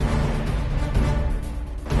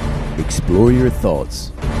Explore your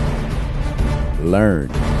thoughts. Learn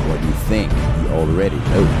what you think you already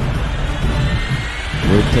know.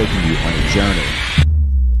 We're taking you on a journey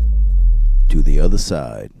to the other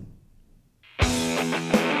side.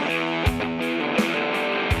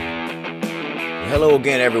 Hello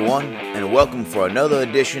again, everyone, and welcome for another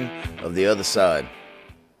edition of The Other Side.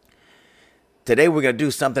 Today we're going to do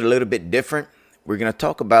something a little bit different. We're going to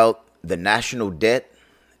talk about the national debt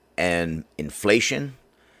and inflation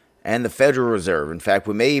and the Federal Reserve. In fact,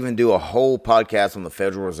 we may even do a whole podcast on the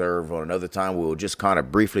Federal Reserve or another time. We'll just kind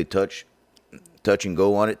of briefly touch and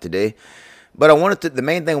go on it today. But the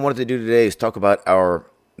main thing I wanted to do today is talk about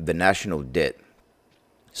the national debt.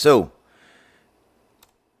 So,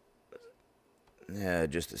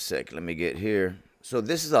 just a sec. Let me get here. So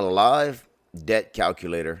this is a live debt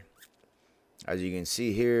calculator. As you can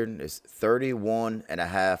see here, it's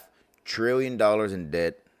 $31.5 trillion in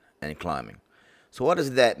debt and climbing. So what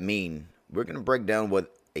does that mean? We're going to break down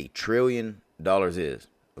what $1 trillion is,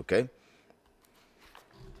 okay?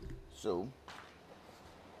 So,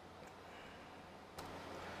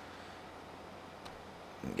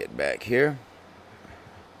 get back here.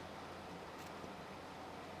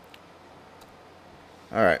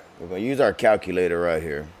 All right, we're going to use our calculator right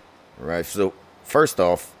here. All right, so first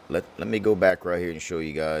off, let me go back right here and show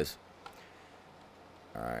you guys.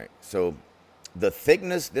 All right, so the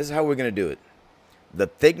thickness, this is how we're going to do it. The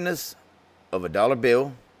thickness of a dollar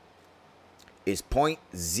bill is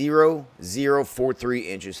 0.0043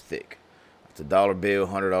 inches thick. It's a dollar bill,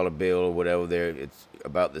 $100 bill, or whatever there, it's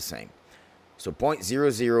about the same. So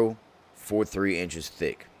 0.0043 inches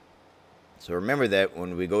thick. So remember that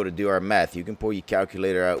when we go to do our math. You can pull your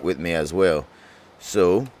calculator out with me as well.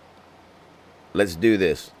 So let's do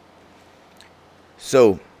this.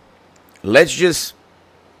 So let's just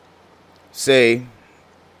say,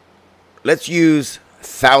 let's use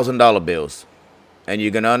 $1,000 bills. And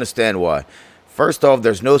you're going to understand why. First off,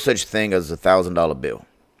 there's no such thing as a $1,000 bill.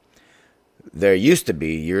 There used to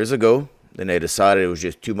be years ago. Then they decided it was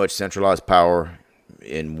just too much centralized power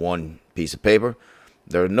in one piece of paper.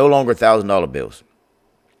 There are no longer $1,000 bills.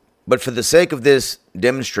 But for the sake of this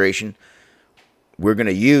demonstration, we're going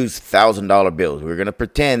to use $1,000 bills. We're going to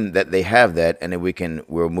pretend that they have that, and then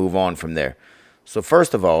we'll move on from there. So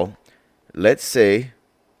first of all, let's say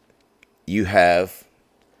you have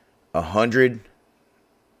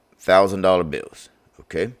 $100,000 bills.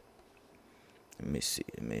 Okay. Let me see.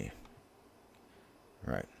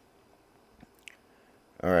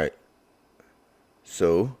 All right.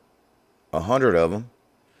 So 100 of them.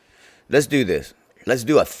 Let's do this. Let's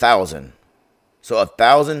do 1,000. So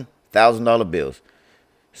 1,000 $1,000 bills.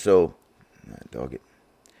 So, dog it.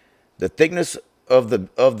 The thickness of the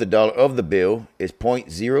bill is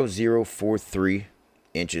 0.0043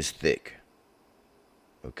 inches thick.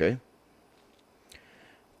 Okay.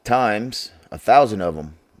 Times 1,000 of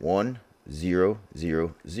them. 1,000.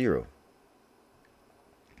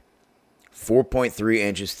 4.3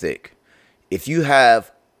 inches thick. If you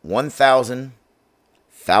have 1,000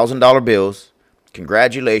 $1,000 bills,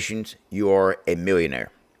 congratulations, you are a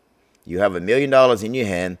millionaire. You have $1 million in your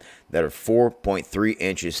hand that are 4.3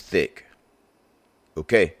 inches thick.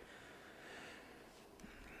 Okay.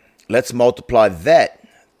 Let's multiply that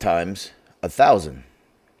times 1,000.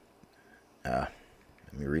 Let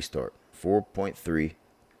me restart. 4.3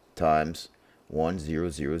 times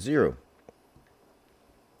 1,000.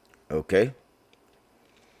 Okay.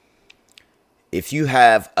 If you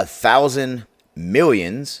have 1,000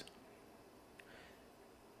 millions,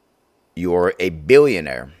 you're a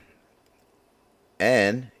billionaire.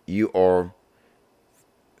 And you are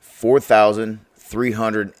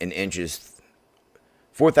 4,300 inches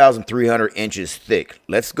thick.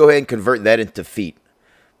 Let's go ahead and convert that into feet.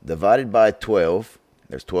 Divided by 12.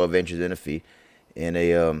 There's 12 inches in a feet in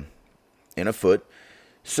a foot.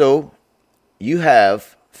 So you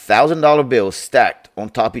have $1,000 bills stacked on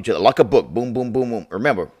top of each other like a book. Boom, boom, boom, boom.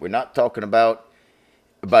 Remember, we're not talking about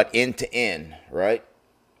end to end, right?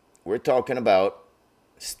 We're talking about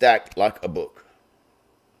stacked like a book.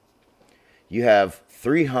 You have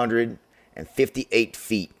 358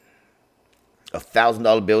 feet of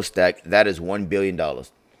 $1,000 bill stack. That is $1 billion.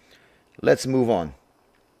 Let's move on.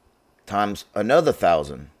 Times another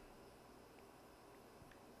 1,000.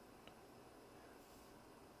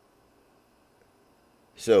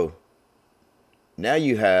 So now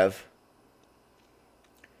you have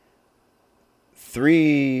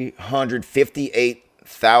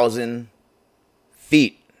 358,000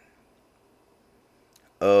 feet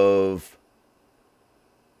of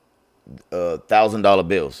 $1,000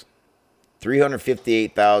 bills.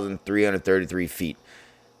 358,333 feet.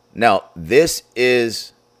 Now, this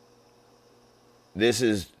is this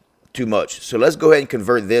is too much. So let's go ahead and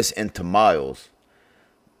convert this into miles.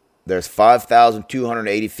 There's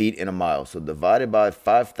 5,280 feet in a mile. So divided by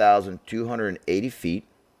 5,280 feet.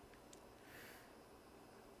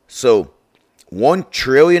 So $1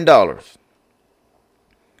 trillion.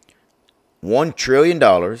 $1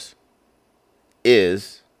 trillion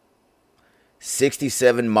is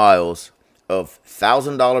 67 miles of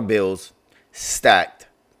 $1,000 bills stacked,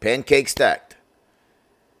 pancake stacked,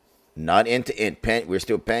 not end to end. We're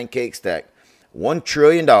still pancake stacked. $1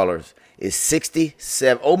 trillion is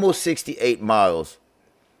 67, almost 68 miles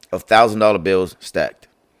of $1,000 bills stacked.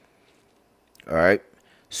 All right.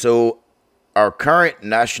 So our current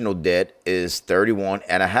national debt is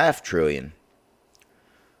 31.5 trillion.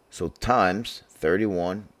 So times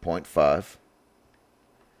 31.5.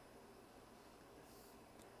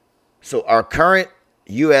 So our current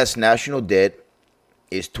U.S. national debt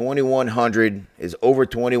is over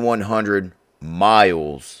 2,100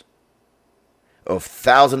 miles of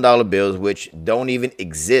 $1,000 bills, which don't even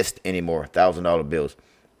exist anymore, $1,000 bills.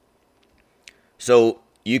 So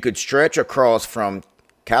you could stretch across from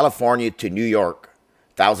California to New York,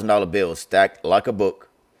 $1,000 bills stacked like a book.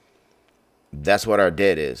 That's what our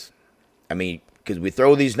debt is. I mean, because we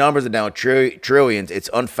throw these numbers down, trillions, it's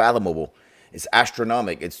unfathomable. It's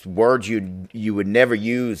astronomical. It's words you would never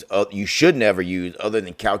use, you should never use, other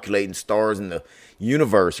than calculating stars in the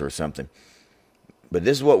universe or something. But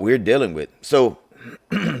this is what we're dealing with. So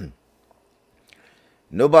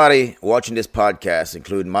nobody watching this podcast,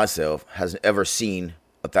 including myself, has ever seen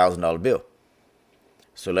a $1,000 bill.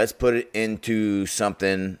 So let's put it into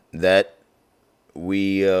something that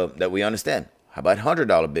we understand. How about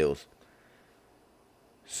 $100 bills?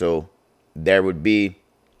 So there would be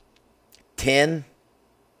 10.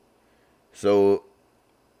 So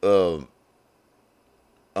 $100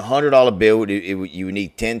 bill, you would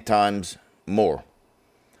need 10 times more.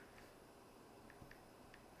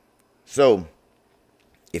 So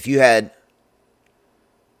if you had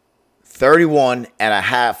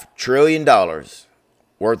 $31.5 trillion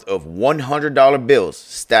worth of $100 bills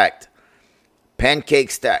stacked,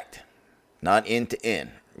 pancake stacked, not end to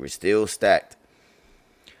end, we're still stacked,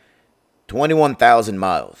 21,000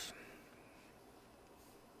 miles.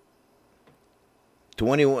 I'm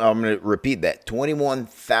going to repeat that.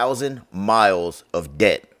 21,000 miles of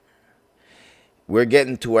debt. We're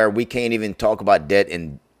getting to where we can't even talk about debt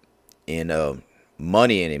in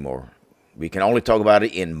money anymore. We can only talk about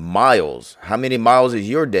it in miles. How many miles is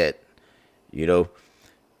your debt? You know,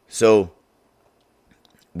 so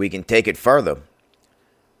we can take it further.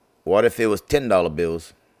 What if it was $10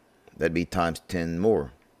 bills? That'd be times 10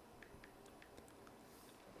 more.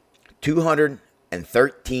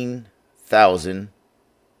 213,000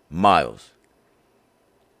 miles.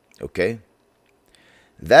 Okay?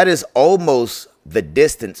 That is almost the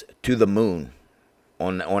distance to the moon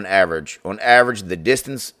on average. On average, the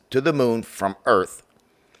distance to the moon from Earth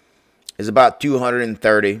is about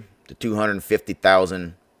 230 to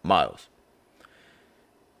 250,000 miles.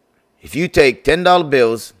 If you take $10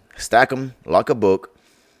 bills, stack them like a book,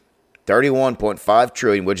 31.5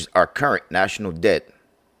 trillion, which is our current national debt,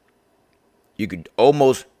 you could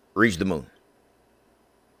almost reach the moon.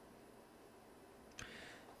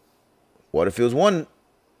 What if it was $1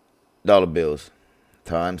 bills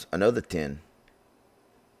times another 10?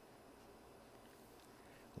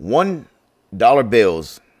 $1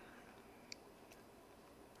 bills,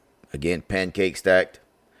 again, pancake stacked,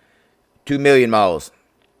 2 million miles.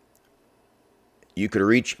 You could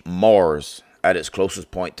reach Mars at its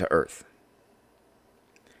closest point to Earth.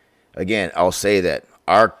 Again, I'll say that.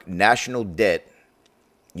 Our national debt,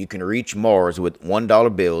 you can reach Mars with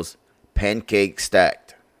 $1 bills, pancake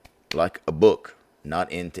stacked, like a book, not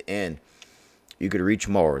end to end. You could reach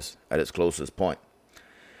Mars at its closest point.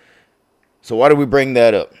 So why do we bring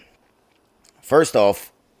that up? First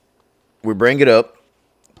off, we bring it up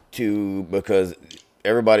because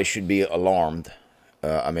everybody should be alarmed.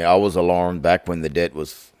 I was alarmed back when the debt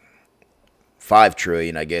was 5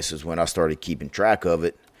 trillion, I guess, is when I started keeping track of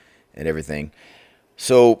it and everything.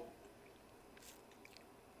 So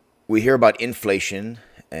we hear about inflation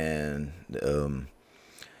and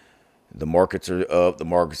the markets are up, the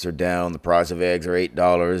markets are down, the price of eggs are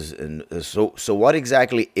 $8. And so what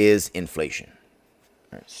exactly is inflation?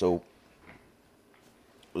 All right, so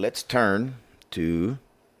let's turn to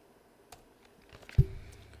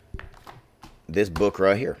this book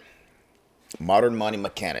right here, Modern Money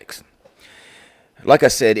Mechanics. Like I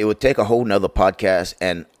said, it would take a whole nother podcast,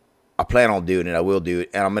 and I plan on doing it. I will do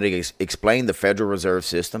it. And I'm going to explain the Federal Reserve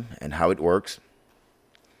System and how it works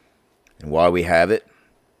and why we have it,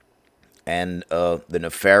 and the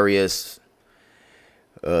nefarious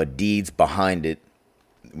deeds behind it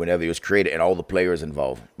whenever it was created and all the players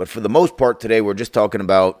involved. But for the most part today, we're just talking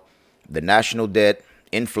about the national debt,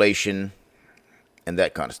 inflation, and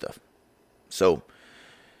that kind of stuff. So,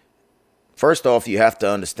 first off, you have to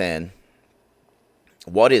understand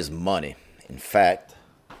what is money. In fact,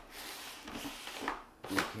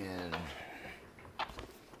 we can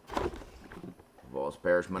Vols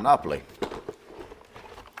Parish Monopoly.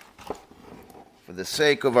 For the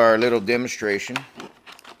sake of our little demonstration,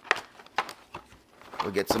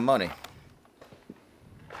 we'll get some money.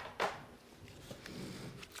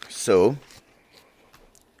 So,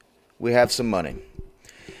 we have some money.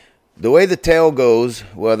 The way the tale goes,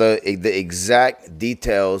 whether the exact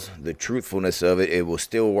details, the truthfulness of it, it will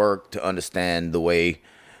still work to understand the way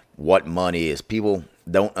what money is. People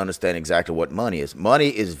don't understand exactly what money is. Money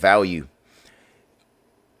is value.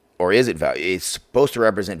 Or is it value? It's supposed to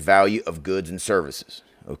represent value of goods and services.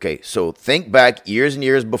 Okay, so think back years and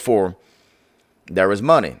years before there was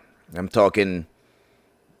money. I'm talking,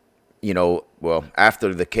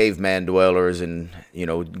 after the caveman dwellers and,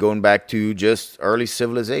 going back to just early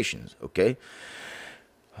civilizations, okay?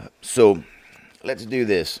 So, let's do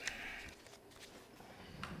this.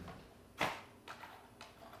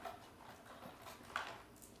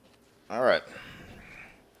 All right.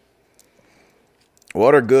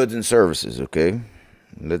 What are goods and services, okay?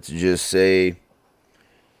 Let's just say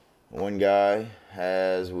one guy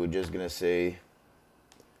we're just going to say,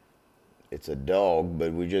 it's a dog,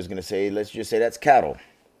 but we're just going to say, let's just say that's cattle.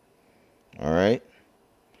 All right.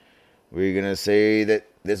 We're going to say that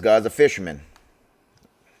this guy's a fisherman.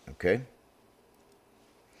 Okay.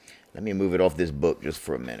 Let me move it off this book just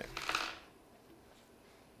for a minute.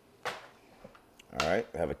 All right.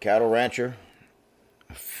 We have a cattle rancher,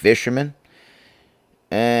 a fisherman,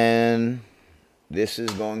 and this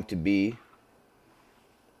is going to be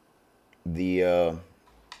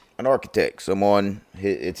an architect, someone,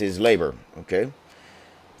 it's his labor, okay?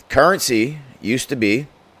 Currency used to be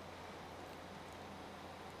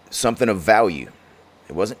something of value.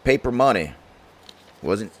 It wasn't paper money. It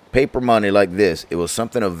wasn't paper money like this. It was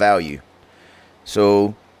something of value.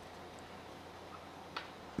 So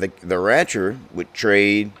the rancher would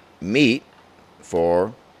trade meat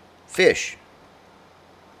for fish.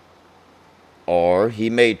 Or he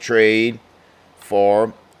may trade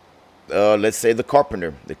for let's say the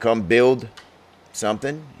carpenter to come build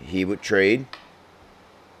something. He would trade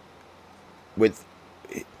with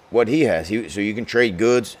what he has. So you can trade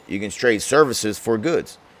goods, you can trade services for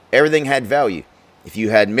goods. Everything had value. If you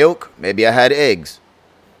had milk, maybe I had eggs.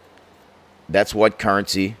 That's what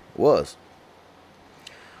currency was.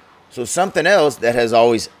 So something else that has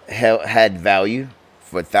always had value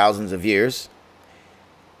for thousands of years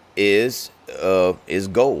is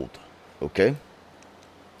gold. Okay?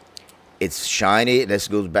 It's shiny. This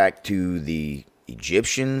goes back to the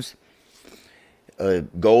Egyptians.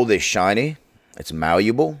 Gold is shiny. It's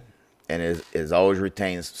malleable. And it always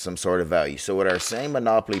retains some sort of value. So with our same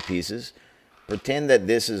Monopoly pieces, pretend that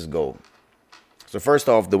this is gold. So first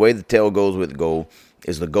off, the way the tale goes with gold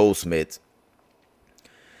is the goldsmiths.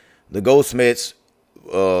 The goldsmiths,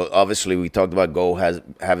 obviously we talked about gold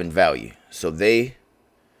having value. So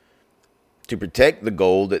to protect the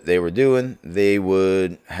gold that they were doing, they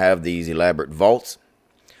would have these elaborate vaults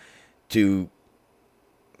to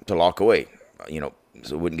lock away,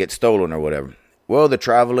 so it wouldn't get stolen or whatever. Well, the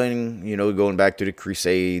traveling, going back to the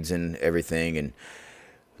Crusades and everything, and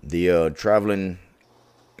the traveling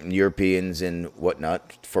Europeans and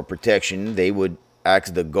whatnot, for protection, they would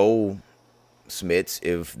ask the goldsmiths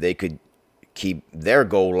if they could keep their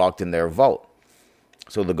gold locked in their vault.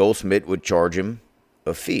 So the goldsmith would charge him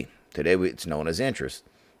a fee. Today it's known as interest.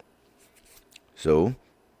 So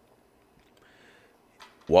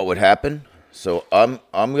what would happen? So I'm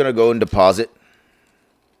going to go and deposit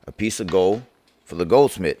a piece of gold for the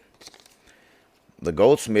goldsmith. The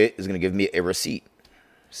goldsmith is going to give me a receipt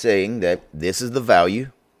saying that this is the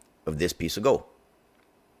value of this piece of gold.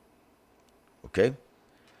 Okay?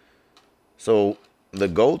 So the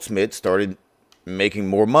goldsmith started making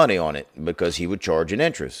more money on it because he would charge an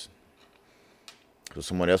interest. So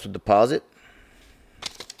someone else would deposit.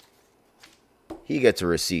 He gets a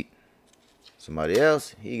receipt. Somebody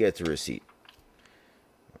else, he gets a receipt.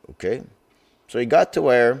 Okay? So he got to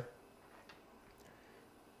where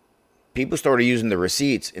people started using the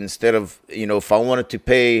receipts instead of, if I wanted to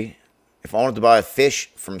buy a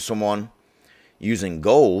fish from someone using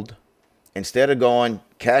gold, instead of going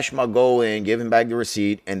cash my gold in, give him back the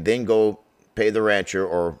receipt, and then go pay the rancher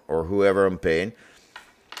or whoever I'm paying,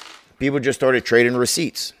 people just started trading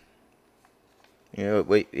receipts.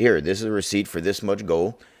 Wait, here, this is a receipt for this much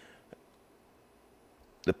gold.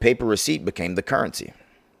 the paper receipt became the currency.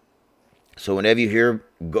 So whenever you hear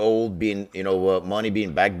gold being, money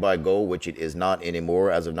being backed by gold, which it is not anymore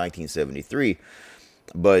as of 1973,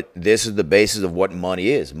 but this is the basis of what money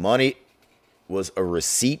is. Money was a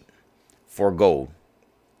receipt for gold.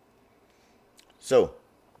 So,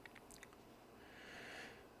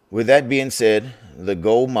 with that being said, the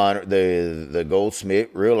gold miner, the goldsmith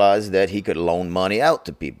realized that he could loan money out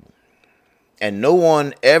to people. And no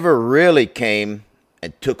one ever really came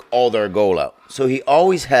and took all their gold out. So he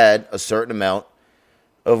always had a certain amount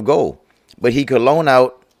of gold. But he could loan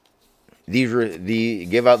out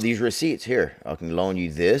give out these receipts. Here, I can loan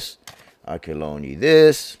you this. I can loan you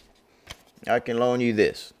this. I can loan you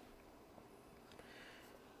this.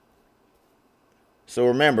 So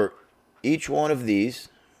remember, each one of these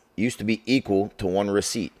used to be equal to one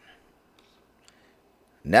receipt.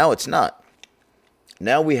 Now it's not.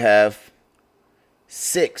 Now we have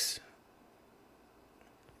 6.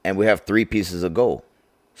 And we have 3 pieces of gold.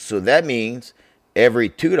 So that means every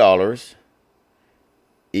 $2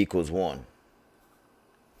 equals 1.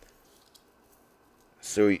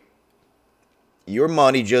 So your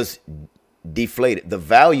money just deflated. The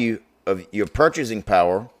value of your purchasing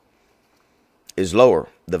power is lower.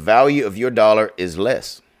 The value of your dollar is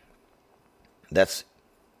less. That's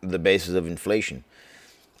the basis of inflation.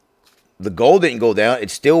 The gold didn't go down. It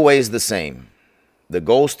still weighs the same. The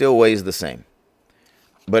gold still weighs the same.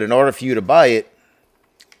 But in order for you to buy it,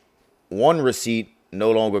 one receipt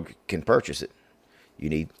no longer can purchase it. You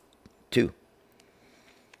need 2.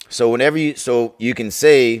 So you can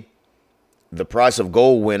say the price of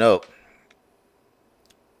gold went up.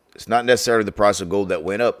 It's not necessarily the price of gold that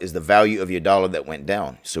went up, it's the value of your dollar that went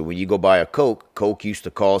down. So when you go buy a Coke used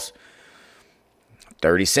to cost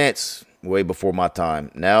 30 cents way before my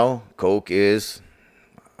time. Now Coke is,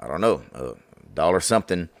 I don't know, $1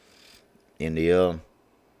 something in the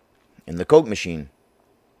Coke machine.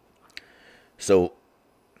 So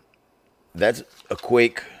that's a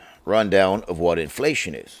quick rundown of what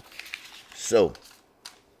inflation is. So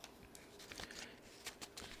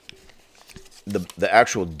the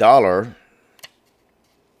actual dollar,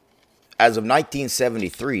 as of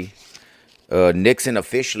 1973, Nixon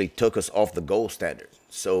officially took us off the gold standard.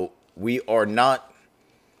 So we are not,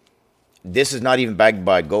 this is not even backed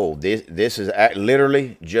by gold. This is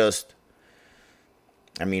literally just,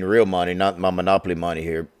 real money, not my monopoly money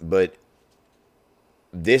here, but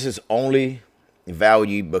this is only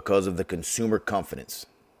value because of the consumer confidence.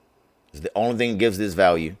 It's the only thing that gives this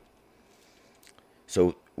value.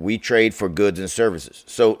 So we trade for goods and services.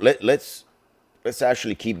 So let's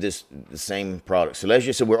actually keep this the same product. So let's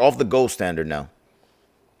just say we're off the gold standard now.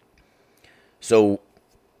 So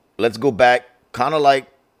let's go back, kind of like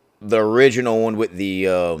the original one with the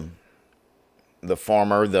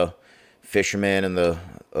farmer, the fisherman, and the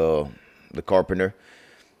carpenter.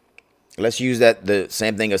 Let's use that the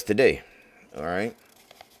same thing as today. All right.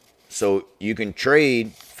 So you can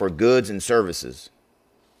trade for goods and services.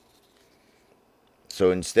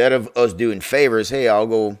 So instead of us doing favors, hey, I'll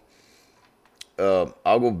go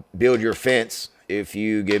build your fence if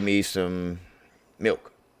you give me some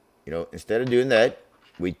milk. Instead of doing that,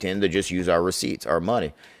 we tend to just use our receipts, our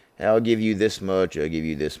money. And I'll give you this much, I'll give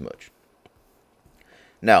you this much.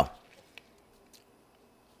 Now,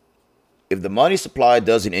 if the money supply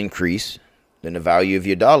doesn't increase, then the value of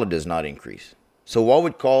your dollar does not increase. So what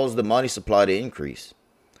would cause the money supply to increase?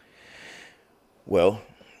 Well,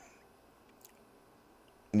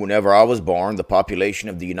 whenever I was born, the population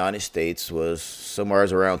of the United States was somewhere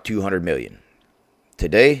around 200 million.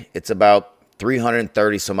 Today, it's about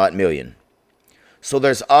 330 some odd million. So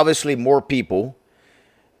there's obviously more people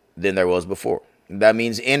than there was before. That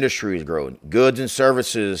means industry is growing. Goods and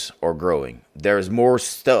services are growing. There's more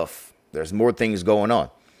stuff. There's more things going on.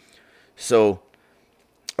 So,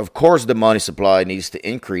 of course, the money supply needs to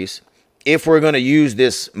increase if we're going to use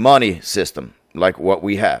this money system like what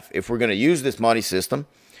we have. If we're going to use this money system,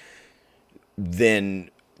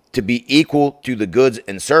 then to be equal to the goods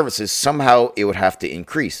and services, somehow it would have to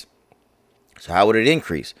increase. So how would it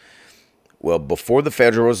increase? Well, before the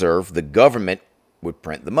Federal Reserve, the government would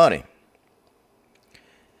print the money.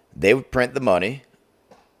 They would print the money,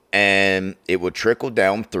 and it would trickle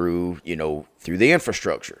down through the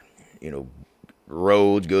infrastructure,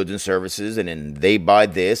 roads, goods, and services, and then they buy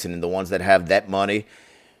this, and then the ones that have that money,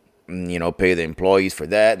 pay the employees for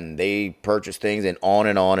that, and they purchase things, and on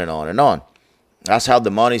and on and on and on. That's how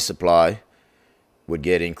the money supply would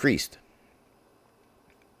get increased.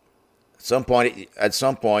 At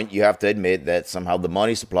some point, you have to admit that somehow the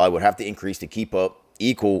money supply would have to increase to keep up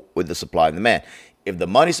equal with the supply and demand. If the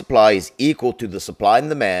money supply is equal to the supply and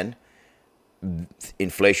demand,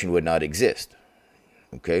 inflation would not exist.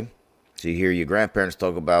 Okay, so you hear your grandparents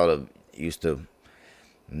talk about used to,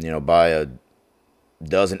 buy a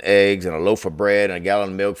dozen eggs and a loaf of bread and a gallon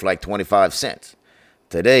of milk for like 25 cents.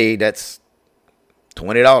 Today, that's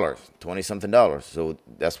 $20, 20 something dollars. So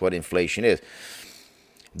that's what inflation is.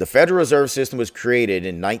 The Federal Reserve System was created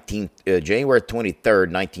in January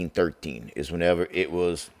 23rd, 1913 is whenever it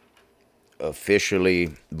was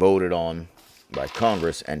officially voted on by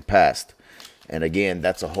Congress and passed. And again,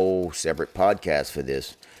 that's a whole separate podcast for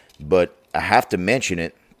this. But I have to mention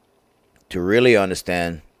it to really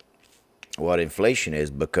understand what inflation is,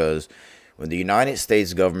 because when the United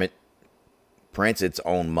States government prints its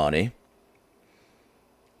own money,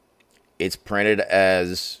 it's printed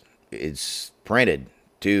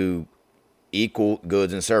to equal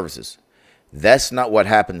goods and services. That's not what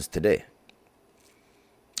happens today.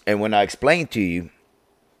 And when I explain to you,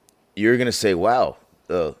 you're going to say, wow,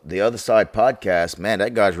 the Other Side podcast, man,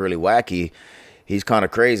 that guy's really wacky. He's kind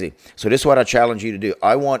of crazy. So this is what I challenge you to do.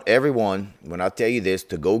 I want everyone, when I tell you this,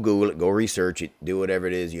 to go Google it, go research it, do whatever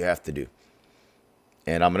it is you have to do.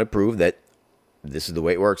 And I'm going to prove that this is the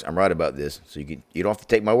way it works. I'm right about this. So you don't have to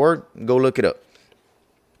take my word. Go look it up.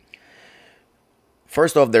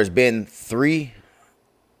 First off, there's been 3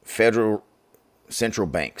 federal central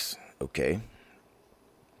banks, okay,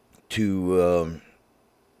 to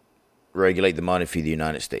regulate the money for the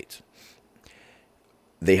United States.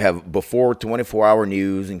 They have, before 24-hour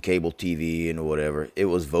news and cable TV and whatever, it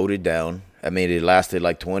was voted down. I mean, it lasted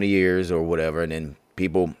like 20 years or whatever, and then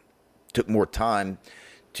people took more time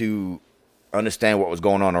to understand what was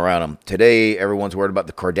going on around them. Today, everyone's worried about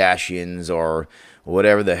the Kardashians or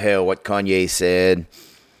whatever the hell, what Kanye said,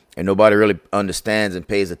 and nobody really understands and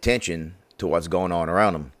pays attention to what's going on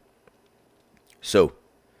around them. So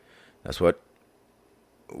that's what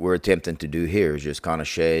we're attempting to do here, is just kind of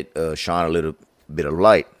shine a little bit of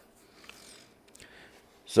light.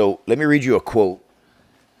 So let me read you a quote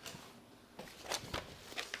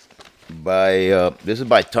this is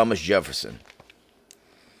by Thomas Jefferson.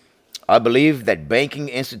 I believe that banking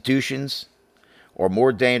institutions are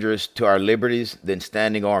more dangerous to our liberties than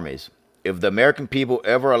standing armies. If the American people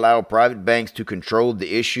ever allow private banks to control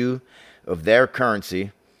the issue of their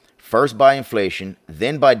currency, first by inflation,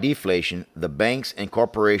 then by deflation, the banks and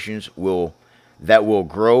corporations that will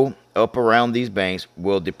grow up around these banks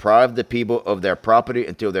will deprive the people of their property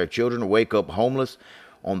until their children wake up homeless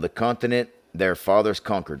on the continent their fathers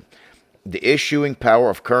conquered. The issuing power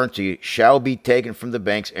of currency shall be taken from the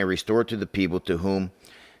banks and restored to the people to whom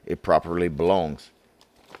it properly belongs.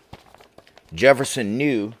 Jefferson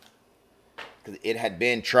knew it had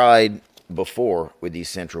been tried before with these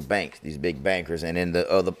central banks, these big bankers, and in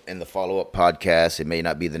the follow-up podcast, it may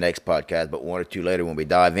not be the next podcast, but 1 or 2 later, when we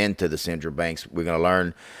dive into the central banks, we're going to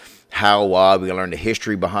learn how, why, we're going to learn the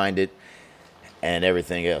history behind it and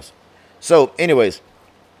everything else. So anyways,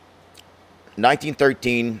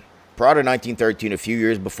 1913, prior to 1913, a few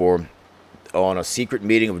years before, on a secret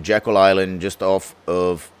meeting of Jekyll Island, just off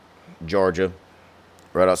of Georgia,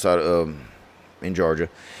 right outside in Georgia,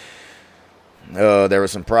 there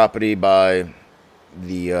was some property by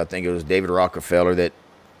I think it was David Rockefeller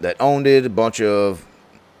that owned it. A bunch of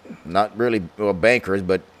not really bankers,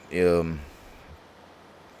 but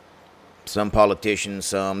some politicians.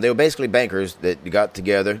 They were basically bankers that got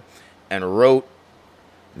together and wrote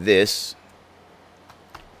this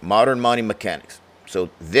Modern Money Mechanics. So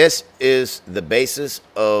this is the basis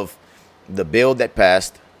of the bill that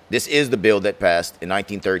passed. This is the bill that passed in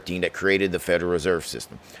 1913 that created the Federal Reserve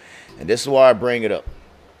System. And this is why I bring it up.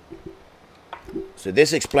 So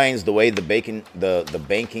this explains the way the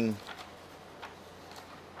banking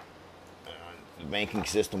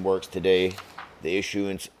system works today, the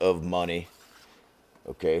issuance of money.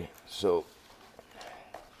 Okay, so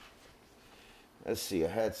let's see. I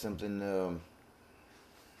had something,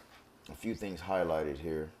 a few things highlighted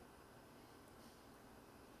here.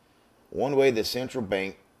 One way the central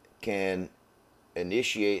bank can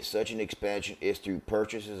initiate such an expansion is through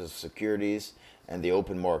purchases of securities and the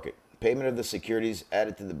open market. Payment of the securities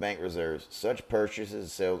added to the bank reserves. Such purchases and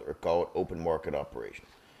sales are called open market operations.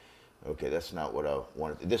 Okay, that's not what I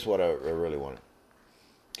wanted. This is what I really wanted.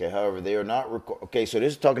 Okay, however, they are not okay, so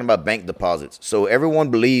this is talking about bank deposits. So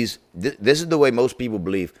everyone believes, this is the way most people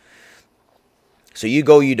believe. So you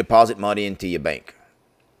deposit money into your bank.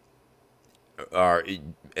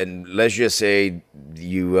 And let's just say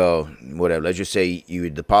let's just say you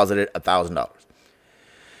deposited $1,000.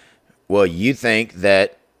 Well, you think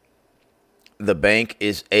that the bank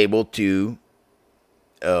is able to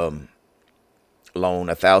loan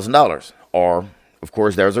 $1,000, or of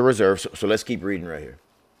course there's a reserve. So let's keep reading right here.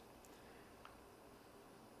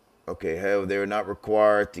 Okay, hell, they're not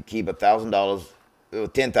required to keep $1,000,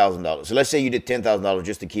 $10,000. So let's say you did $10,000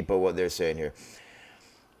 just to keep up what they're saying here.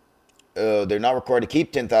 They're not required to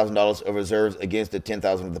keep $10,000 of reserves against the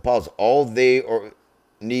 $10,000 of deposit. All they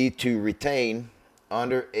need to retain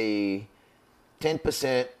under a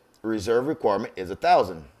 10% reserve requirement is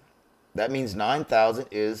 $1,000. That means $9,000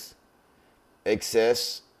 is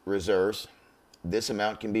excess reserves. This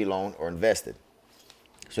amount can be loaned or invested.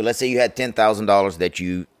 So let's say you had $10,000 that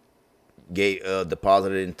you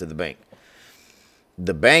deposited into the bank.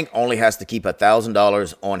 The bank only has to keep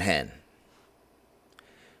 $1,000 on hand.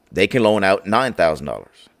 They can loan out $9,000.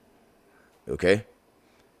 Okay?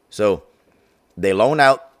 So they loan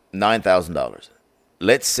out $9,000.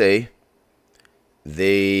 Let's say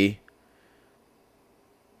my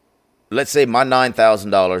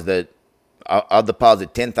 $9,000 that I'll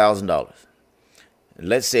deposit $10,000.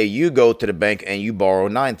 Let's say you go to the bank and you borrow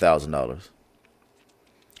 $9,000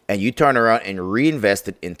 and you turn around and reinvest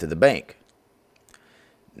it into the bank.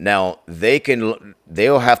 Now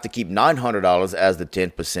they'll have to keep $900 as the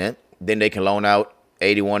 10%. Then they can loan out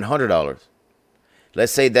 $8,100.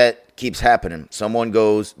 Let's say that keeps happening. Someone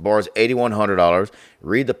borrows $8,100,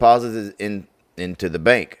 redeposits it into the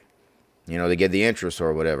bank. They get the interest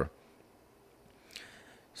or whatever.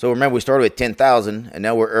 So remember, we started with 10,000, and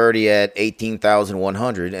now we're already at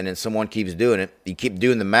 18,100. And then someone keeps doing it. You keep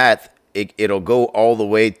doing the math. It'll go all the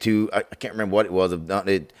way to, I can't remember what it was.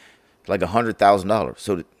 It's like $100,000.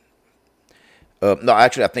 So, no,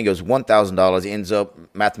 actually, I think it was $1,000. Ends up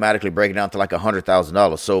mathematically breaking down to like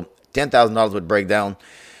 $100,000. So $10,000 would break down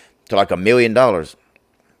to like $1 million.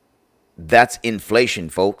 That's inflation,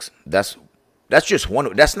 folks. That's just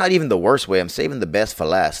one. That's not even the worst way. I'm saving the best for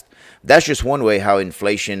last. That's just one way how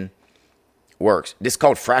inflation works. This is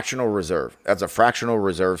called fractional reserve. That's a fractional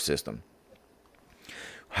reserve system.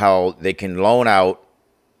 How they can loan out,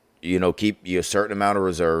 keep you a certain amount of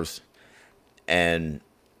reserves and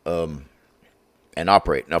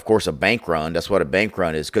operate. Now, of course, a bank run, that's what a bank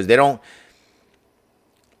run is, because they don't.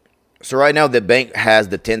 So right now the bank has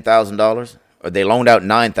the $10,000, or they loaned out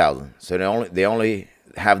 $9,000. So they only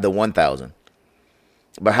have the $1,000.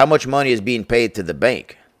 But how much money is being paid to the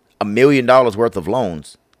bank? $1 million worth of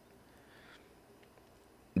loans.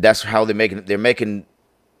 That's how they're making.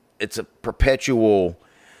 It's a perpetual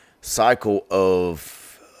cycle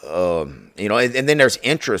of, and then there's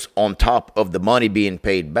interest on top of the money being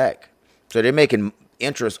paid back. So they're making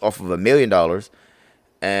interest off of $1 million,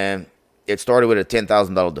 and it started with a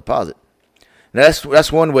 $10,000 deposit. Now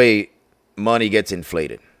that's one way money gets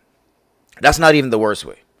inflated. That's not even the worst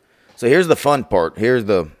way. So here's the fun part. Here's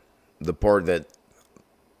the part that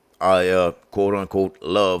I quote unquote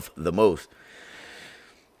love the most.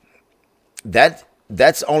 That's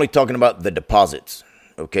only talking about the deposits.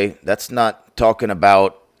 Okay, that's not talking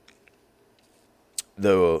about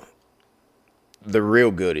the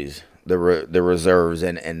real goodies, the reserves,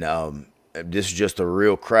 and this is just a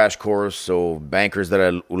real crash course. So bankers that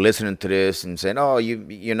are listening to this and saying, "Oh,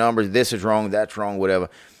 your numbers, this is wrong, that's wrong, whatever,"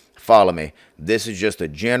 follow me. This is just a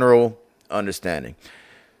general understanding.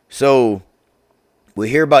 So we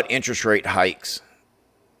hear about interest rate hikes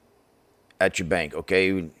at your bank.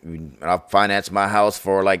 Okay, I financed my house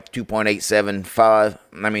for like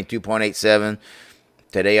 2.87.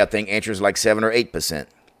 Today I think interest is like 7 or 8%.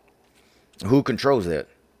 Who controls that?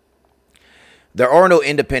 There are no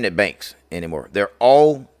independent banks anymore. They're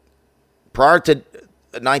all, prior to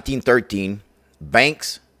 1913,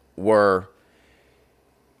 banks were,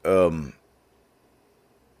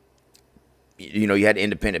 you had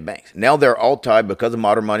independent banks. Now they're all tied because of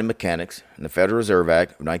modern money mechanics and the Federal Reserve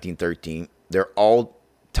Act of 1913. They're all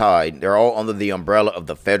tied. They're all under the umbrella of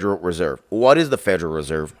the Federal Reserve. What is the Federal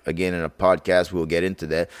Reserve? Again, in a podcast, we'll get into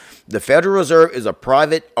that. The Federal Reserve is a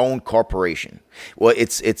private-owned corporation. Well,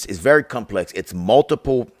 it's very complex. It's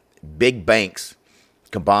multiple big banks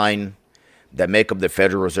combined that make up the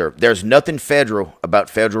Federal Reserve. There's nothing federal about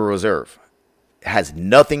Federal Reserve. It has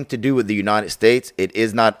nothing to do with the United States. It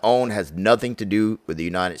is not owned, has nothing to do with the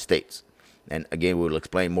United States. And again, we'll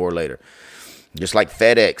explain more later. Just like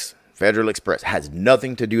FedEx, Federal Express, has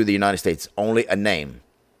nothing to do with the United States, only a name.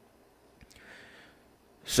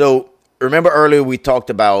 So remember earlier we talked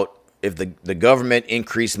about if the government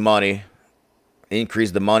increased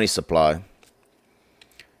the money supply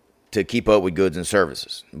to keep up with goods and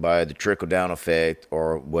services by the trickle-down effect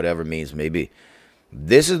or whatever means may be.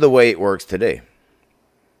 This is the way it works today.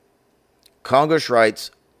 Congress writes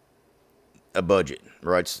a budget,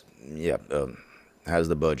 has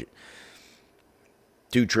the budget.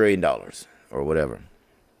 $2 trillion or whatever.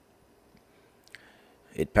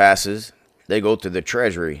 It passes. They go to the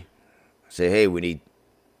Treasury, say, hey, we need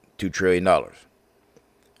 $2 trillion. All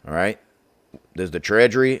right. Does the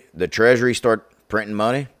Treasury start printing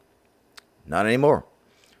money? Not anymore.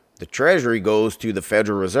 The Treasury goes to the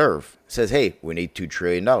Federal Reserve, says, hey, we need $2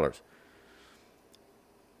 trillion.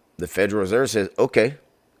 The Federal Reserve says, okay,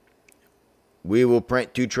 we will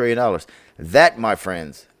print $2 trillion. That, my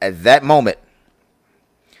friends, at that moment,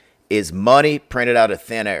 is money printed out of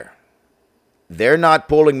thin air. They're not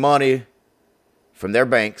pulling money from their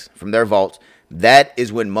banks, from their vaults. That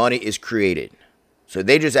is when money is created. So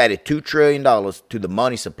they just added $2 trillion to the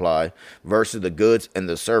money supply versus the goods and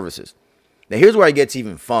the services. Now, here's where it gets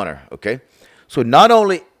even funner, okay? So not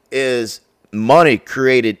only is money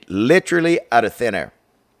created literally out of thin air,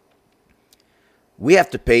 we have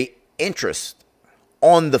to pay interest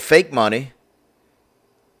on the fake money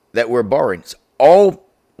that we're borrowing. So all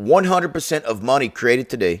 100% of money created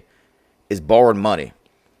today is borrowed money.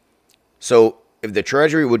 So if the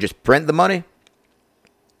Treasury would just print the money,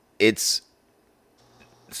 it's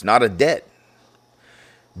not a debt.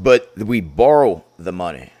 But we borrow the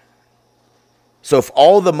money. So if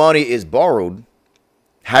all the money is borrowed,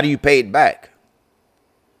 how do you pay it back?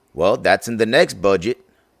 Well, that's in the next budget.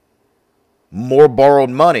 More borrowed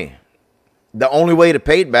money. The only way to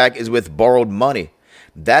pay it back is with borrowed money.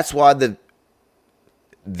 That's why the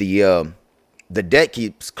debt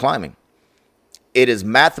keeps climbing. It is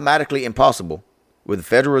mathematically impossible with the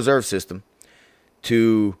Federal Reserve System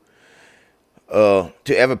to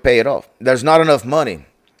ever pay it off. There's not enough money,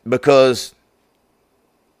 because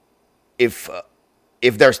if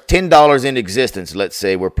there's $10 in existence, let's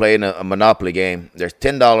say we're playing a Monopoly game, there's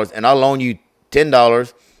 $10 and I loan you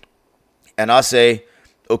 $10 and I say,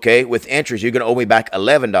 okay, with interest, you're going to owe me back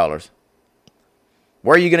 $11.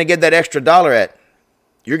 Where are you going to get that extra dollar at?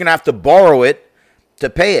 You're going to have to borrow it to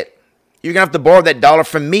pay it. You're going to have to borrow that dollar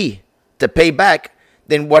from me to pay back.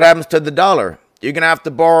 Then what happens to the dollar? You're going to have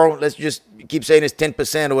to borrow, let's just keep saying it's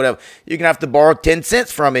 10% or whatever. You're going to have to borrow 10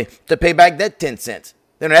 cents from me to pay back that 10 cents.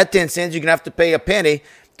 Then that 10 cents, you're going to have to pay a penny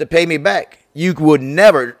to pay me back. You would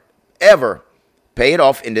never, ever pay it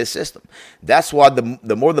off in this system. That's why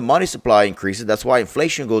the more the money supply increases, that's why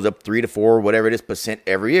inflation goes up 3 to 4, whatever it is, percent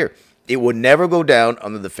every year. It would never go down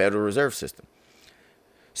under the Federal Reserve System.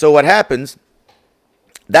 So what happens,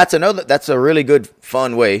 that's a really good,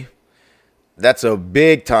 fun way. That's a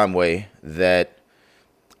big time way that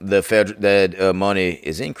money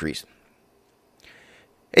is increased.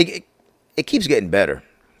 It keeps getting better.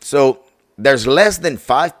 So there's less than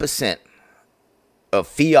 5% of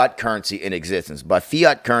fiat currency in existence. By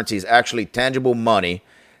fiat currency is actually tangible money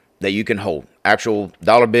that you can hold, actual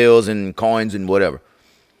dollar bills and coins and whatever.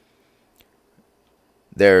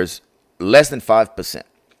 There's less than 5%.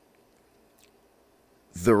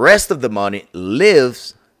 The rest of the money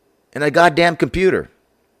lives in a goddamn computer.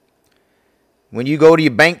 When you go to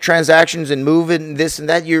your bank transactions and move it and this and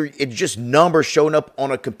that, it's just numbers showing up on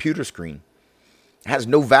a computer screen. It has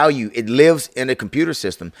no value. It lives in a computer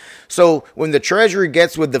system. So when the Treasury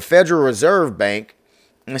gets with the Federal Reserve Bank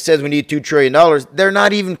and it says we need $2 trillion, they're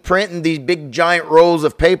not even printing these big giant rolls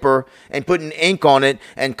of paper and putting ink on it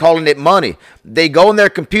and calling it money. They go in their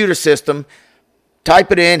computer system,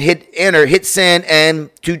 type it in, hit enter, hit send,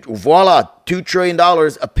 and voila, $2 trillion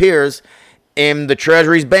appears in the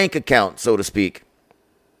Treasury's bank account, so to speak.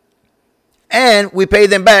 And we pay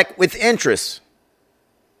them back with interest.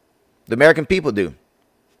 The American people do.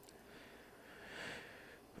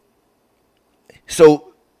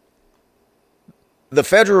 So the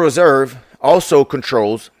Federal Reserve also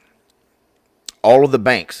controls all of the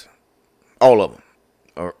banks. All of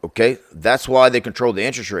them. Okay? That's why they control the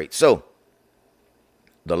interest rate. So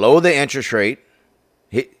the lower the interest rate,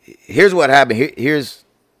 here's what happened. Here's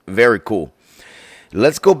very cool.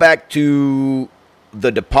 Let's go back to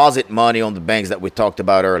the deposit money on the banks that we talked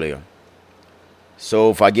about earlier.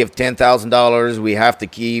 So if I give $10,000, we have to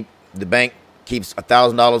the bank keeps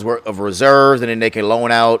 $1,000 worth of reserves, and then they can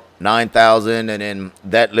loan out $9,000, and then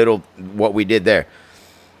that little, what we did there.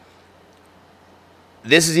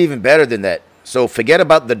 This is even better than that. So forget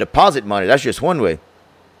about the deposit money. That's just one way.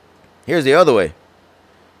 Here's the other way.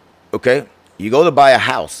 Okay, you go to buy a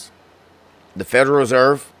house. The Federal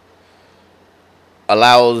Reserve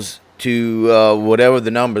allows to whatever the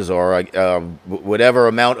numbers are, whatever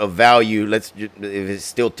amount of value, if it's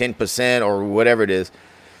still 10% or whatever it is,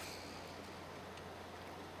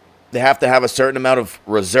 they have to have a certain amount of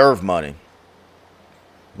reserve money.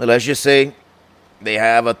 But let's just say they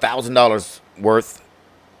have $1,000 worth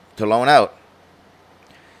to loan out.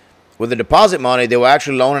 With the deposit money, they were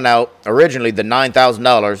actually loaning out originally the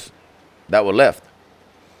 $9,000 that were left.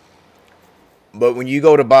 But when you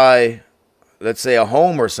go to buy, let's say, a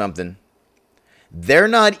home or something, They're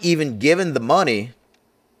not even giving the money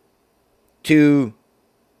to,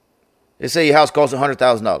 let's say your house costs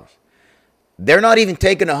 $100,000. They're not even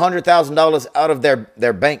taking $100,000 out of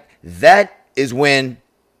their bank. That is when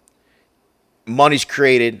money's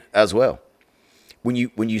created as well. When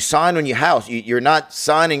you sign on your house, you're not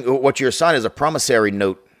signing, what you're signing is a promissory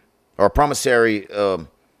note or a promissory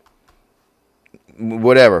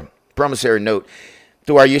promissory note,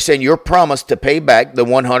 to where you're saying you're promised to pay back the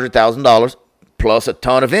 $100,000 plus a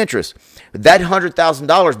ton of interest. That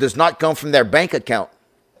 $100,000 does not come from their bank account,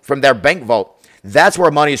 from their bank vault. That's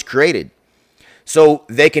where money is created. So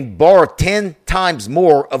they can borrow 10 times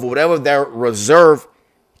more of whatever their reserve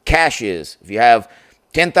cash is. If you have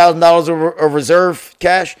 $10,000 of reserve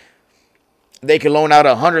cash, they can loan out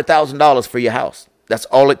 $100,000 for your house. That's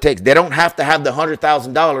all it takes. They don't have to have the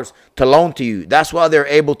 $100,000 to loan to you. That's why they're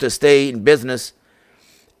able to stay in business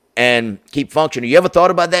and keep functioning. You ever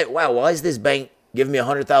thought about that? Wow, why is this bank giving me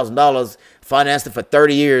 $100,000, financed it for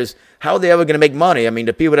 30 years? How are they ever going to make money? I mean,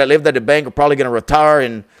 the people that lived at the bank are probably going to retire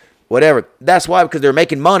and whatever. That's why, because they're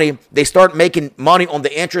making money. They start making money on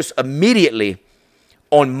the interest immediately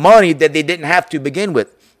on money that they didn't have to begin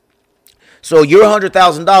with. So your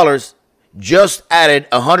 $100,000 just added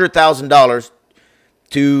 $100,000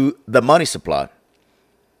 to the money supply.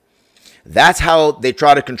 That's how they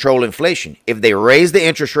try to control inflation. If they raise the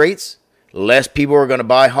interest rates, less people are going to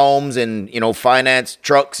buy homes and, finance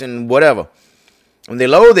trucks and whatever. When they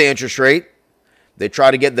lower the interest rate, they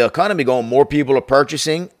try to get the economy going. More people are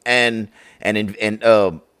purchasing and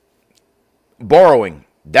borrowing.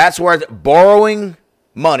 That's where borrowing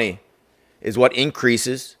money is what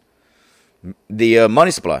increases the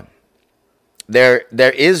money supply. There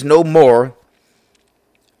is no more.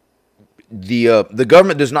 The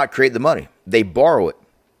government does not create the money; they borrow it.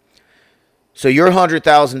 So your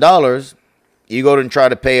 $100,000, you go and try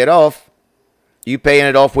to pay it off. You paying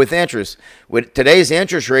it off with interest. With today's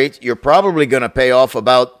interest rates, you're probably going to pay off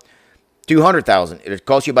about $200,000. It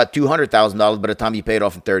costs you about $200,000 by the time you pay it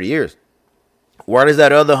off in 30 years. Where does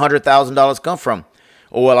that other $100,000 come from?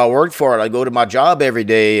 Oh, well, I worked for it. I go to my job every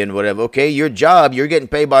day and whatever. Okay, your job, you're getting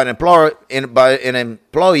paid by an employer, by an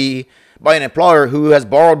employer who has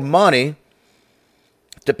borrowed money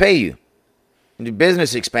to pay you. And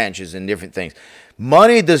business expansions and different things.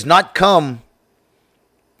 Money does not come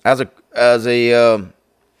as a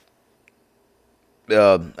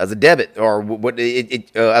debit or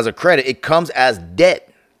as a credit. It comes as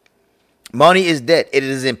debt. Money is debt. It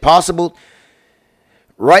is impossible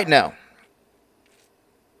right now.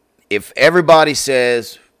 If everybody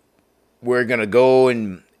says we're going to go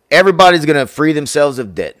and everybody's going to free themselves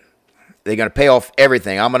of debt, they're going to pay off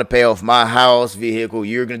everything. I'm going to pay off my house, vehicle.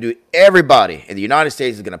 You're going to do, everybody in the United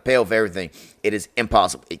States is going to pay off everything. It is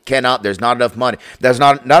impossible. It cannot. There's not enough money.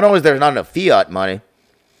 Not only is there not enough fiat money,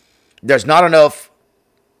 there's not enough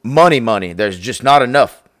money. There's just not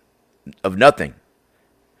enough of nothing.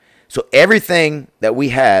 So everything that we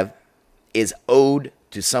have is owed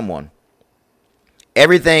to someone.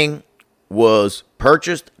 Everything was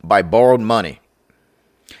purchased by borrowed money.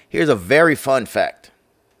 Here's a very fun fact.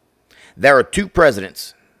 There are two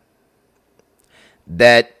presidents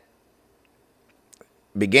that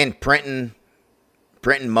began printing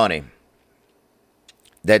money.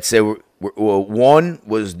 That said, one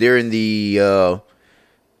was during the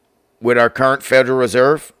with our current Federal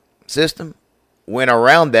Reserve system. Went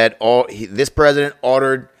around that, this president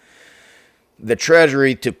ordered the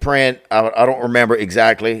Treasury to print, I don't remember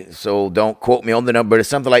exactly, so don't quote me on the number, but it's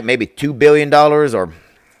something like maybe $2 billion or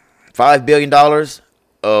 $5 billion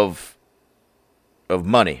of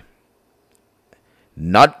money.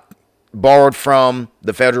 Not borrowed from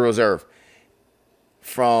the Federal Reserve.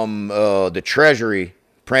 From the Treasury,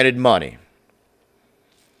 printed money.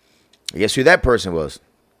 Guess who that person was?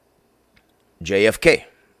 JFK,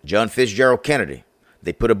 John Fitzgerald Kennedy.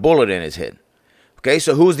 They put a bullet in his head. Okay,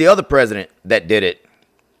 so who's the other president that did it?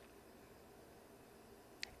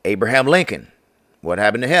 Abraham Lincoln. What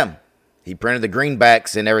happened to him? He printed the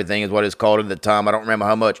greenbacks and everything is what it's called at the time. I don't remember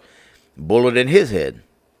how much. Bullet in his head.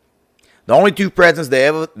 The only two presidents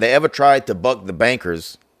they ever tried to buck the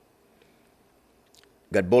bankers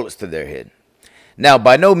got bullets to their head. Now,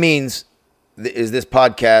 by no means is this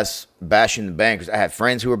podcast bashing the bankers. I have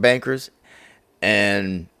friends who are bankers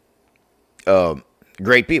and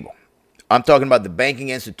great people. I'm talking about the banking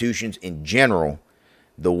institutions in general,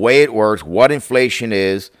 the way it works, what inflation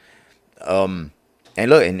is. And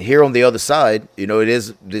look, and here on the other side, it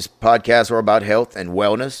is this podcast are about health and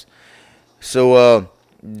wellness. So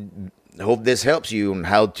I hope this helps you on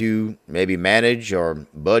how to maybe manage or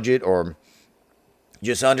budget or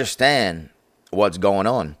just understand what's going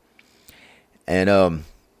on. And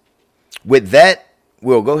with that,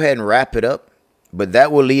 we'll go ahead and wrap it up. But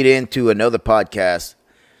that will lead into another podcast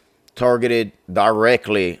targeted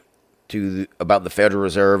directly about the Federal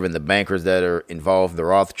Reserve and the bankers that are involved, the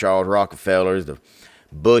Rothschild, Rockefellers, the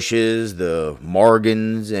Bushes, the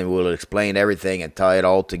Morgans, and we'll explain everything and tie it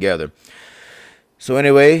all together. So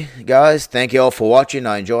anyway, guys, thank you all for watching.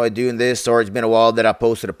 I enjoyed doing this. Sorry it's been a while that I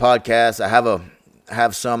posted a podcast. I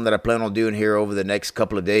have some that I plan on doing here over the next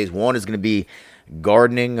couple of days. One is going to be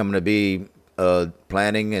gardening. I'm going to be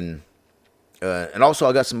planning, and also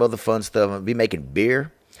I got some other fun stuff. I'm going to be making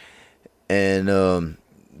beer, and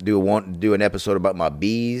do an episode about my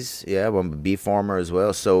bees. Yeah, I'm a bee farmer as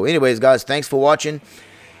well. So anyways, guys, thanks for watching.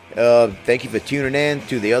 Thank you for tuning in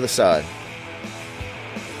to The Other Side.